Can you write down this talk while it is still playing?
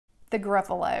The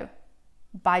Gruffalo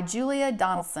by Julia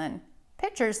Donaldson.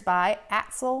 Pictures by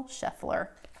Axel Sheffler.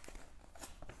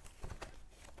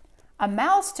 A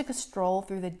mouse took a stroll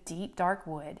through the deep dark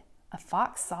wood. A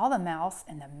fox saw the mouse,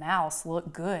 and the mouse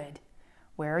looked good.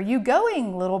 "Where are you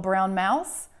going, little brown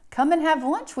mouse? Come and have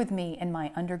lunch with me in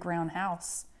my underground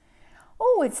house."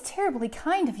 "Oh, it's terribly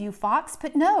kind of you, fox,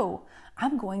 but no,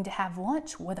 I'm going to have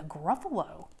lunch with a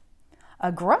Gruffalo."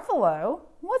 "A Gruffalo?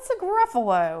 What's a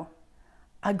Gruffalo?"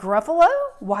 "A Gruffalo?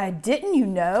 Why, didn't you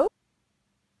know?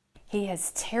 He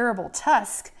has terrible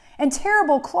tusks and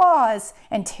terrible claws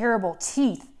and terrible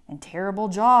teeth and terrible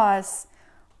jaws."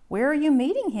 "Where are you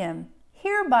meeting him?"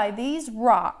 "Here by these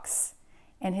rocks.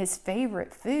 And his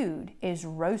favorite food is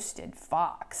roasted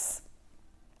fox."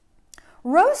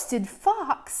 "Roasted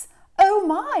fox? Oh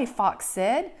my," Fox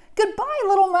said. "Goodbye,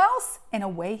 little mouse," and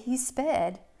away he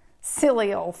sped.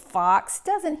 Silly old fox,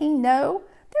 doesn't he know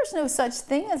there's no such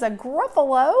thing as a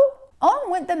Gruffalo? On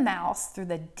went the mouse through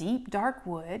the deep dark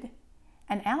wood.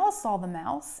 An owl saw the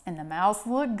mouse, and the mouse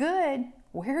looked good.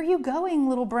 "Where are you going,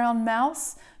 little brown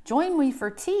mouse? Join me for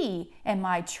tea in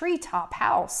my treetop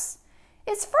house."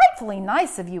 "It's frightfully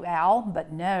nice of you, owl,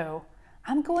 but no,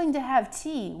 I'm going to have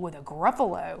tea with a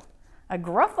Gruffalo." "A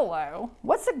Gruffalo?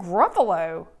 What's a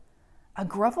Gruffalo?" "A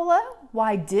Gruffalo?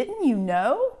 Why, didn't you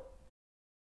know?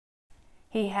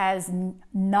 He has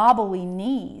knobbly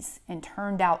knees and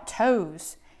turned out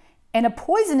toes and a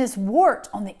poisonous wart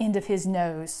on the end of his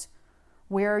nose."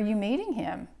 "Where are you meeting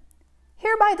him?"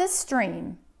 "Here by this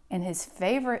stream, and his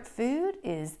favorite food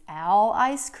is owl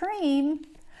ice cream."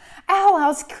 "Owl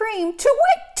ice cream,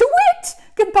 to-wit, to-wit!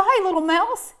 Goodbye, little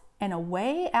mouse," and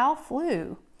away owl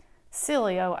flew.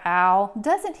 Silly old owl,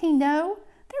 doesn't he know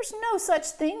there's no such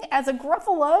thing as a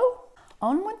Gruffalo?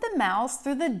 On went the mouse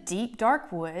through the deep dark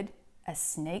wood. A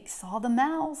snake saw the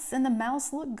mouse, and the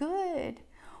mouse looked good.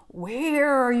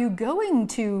 "Where are you going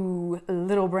to,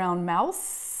 little brown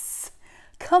mouse?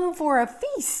 Come for a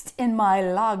feast in my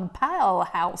log pile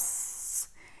house."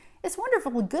 "It's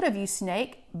wonderfully good of you,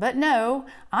 snake, but no,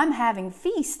 I'm having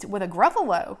feast with a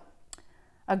Gruffalo."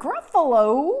 "A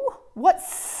Gruffalo?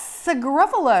 What's a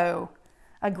Gruffalo?"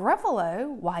 "A Gruffalo?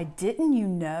 Why, didn't you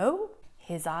know?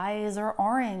 His eyes are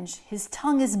orange, his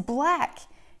tongue is black.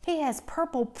 He has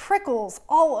purple prickles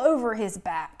all over his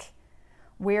back."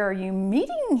 "Where are you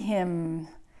meeting him?"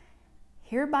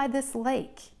 "Here by this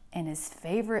lake, and his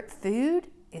favorite food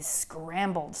is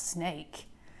scrambled snake."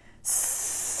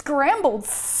 "Scrambled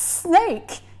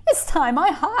snake? It's time I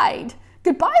hide.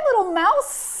 Goodbye, little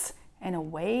mouse," and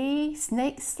away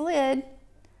snake slid.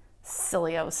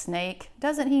 Silly old snake,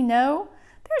 doesn't he know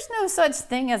there's no such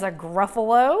thing as a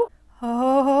Gruffalo?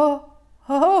 Oh,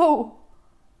 oh.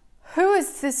 Who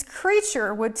is this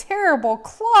creature with terrible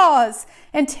claws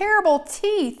and terrible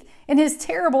teeth in his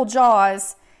terrible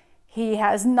jaws? He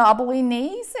has knobbly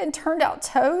knees and turned out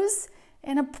toes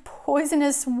and a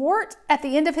poisonous wart at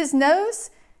the end of his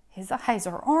nose. His eyes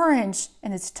are orange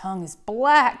and his tongue is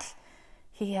black.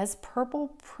 He has purple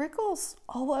prickles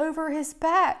all over his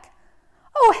back.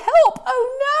 Oh, help! Oh,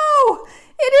 no!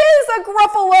 It is a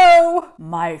Gruffalo!"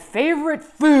 "My favorite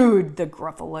food," the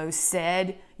Gruffalo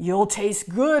said. "You'll taste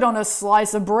good on a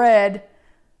slice of bread."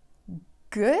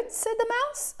 "Good?" said the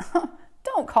mouse.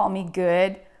 "Don't call me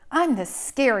good. I'm the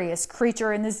scariest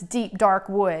creature in this deep, dark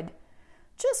wood.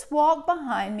 Just walk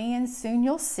behind me and soon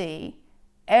you'll see.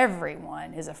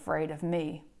 Everyone is afraid of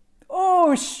me."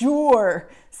 "Oh, sure,"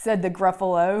 said the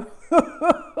Gruffalo,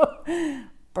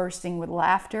 bursting with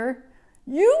laughter.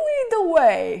 "You lead the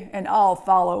way, and I'll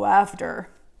follow after."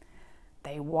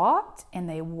 They walked and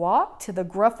they walked till the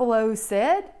Gruffalo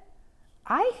said,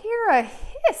 "I hear a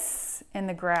hiss in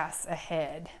the grass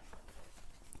ahead."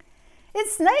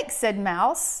 "It's Snake," said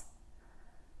Mouse.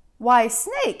 "Why,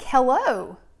 Snake,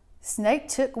 hello." Snake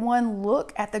took one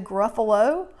look at the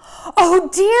Gruffalo. "Oh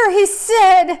dear," he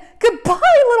said,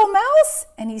 "goodbye, little mouse,"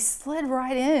 and he slid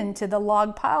right into the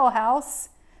log pile house.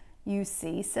 "You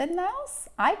see," said Mouse,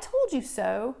 "I told you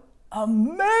so."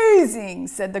 "Amazing,"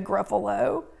 said the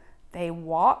Gruffalo. They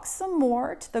walked some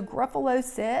more till the Gruffalo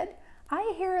said,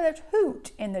 "I hear a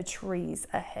hoot in the trees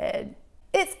ahead."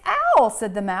 "It's Owl,"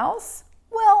 said the Mouse.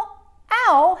 "Well,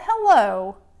 Owl,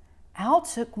 hello." Owl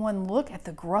took one look at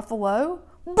the Gruffalo.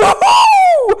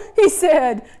 "Boo!" he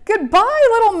said. "Goodbye,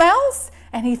 little mouse,"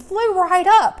 and he flew right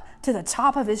up to the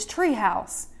top of his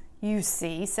treehouse. "You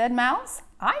see," said Mouse,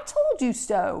 "I told you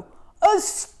so."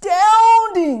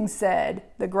 "Astounding," said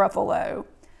the Gruffalo.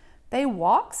 They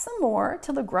walked some more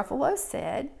till the Gruffalo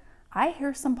said, "I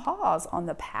hear some paws on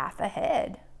the path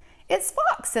ahead." "It's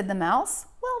Fox," said the Mouse.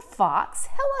 "Well, Fox,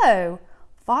 hello."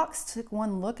 Fox took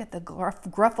one look at the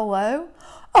Gruffalo.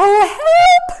 "Oh,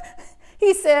 help!"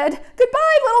 said,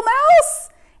 "Goodbye, little mouse,"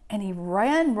 and he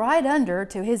ran right under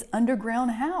to his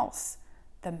underground house.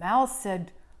 The mouse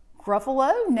said,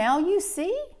 "Gruffalo, now you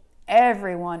see,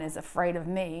 everyone is afraid of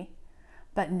me.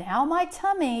 But now my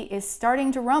tummy is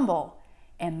starting to rumble,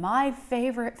 and my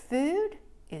favorite food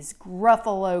is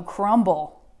Gruffalo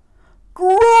crumble."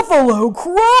 "Gruffalo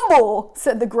crumble,"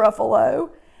 said the Gruffalo,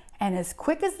 and as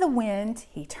quick as the wind,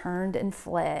 he turned and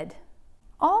fled.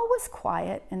 All was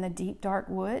quiet in the deep dark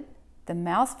wood. The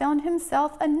mouse found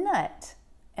himself a nut,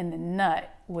 and the nut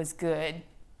was good.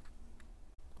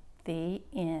 The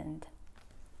end.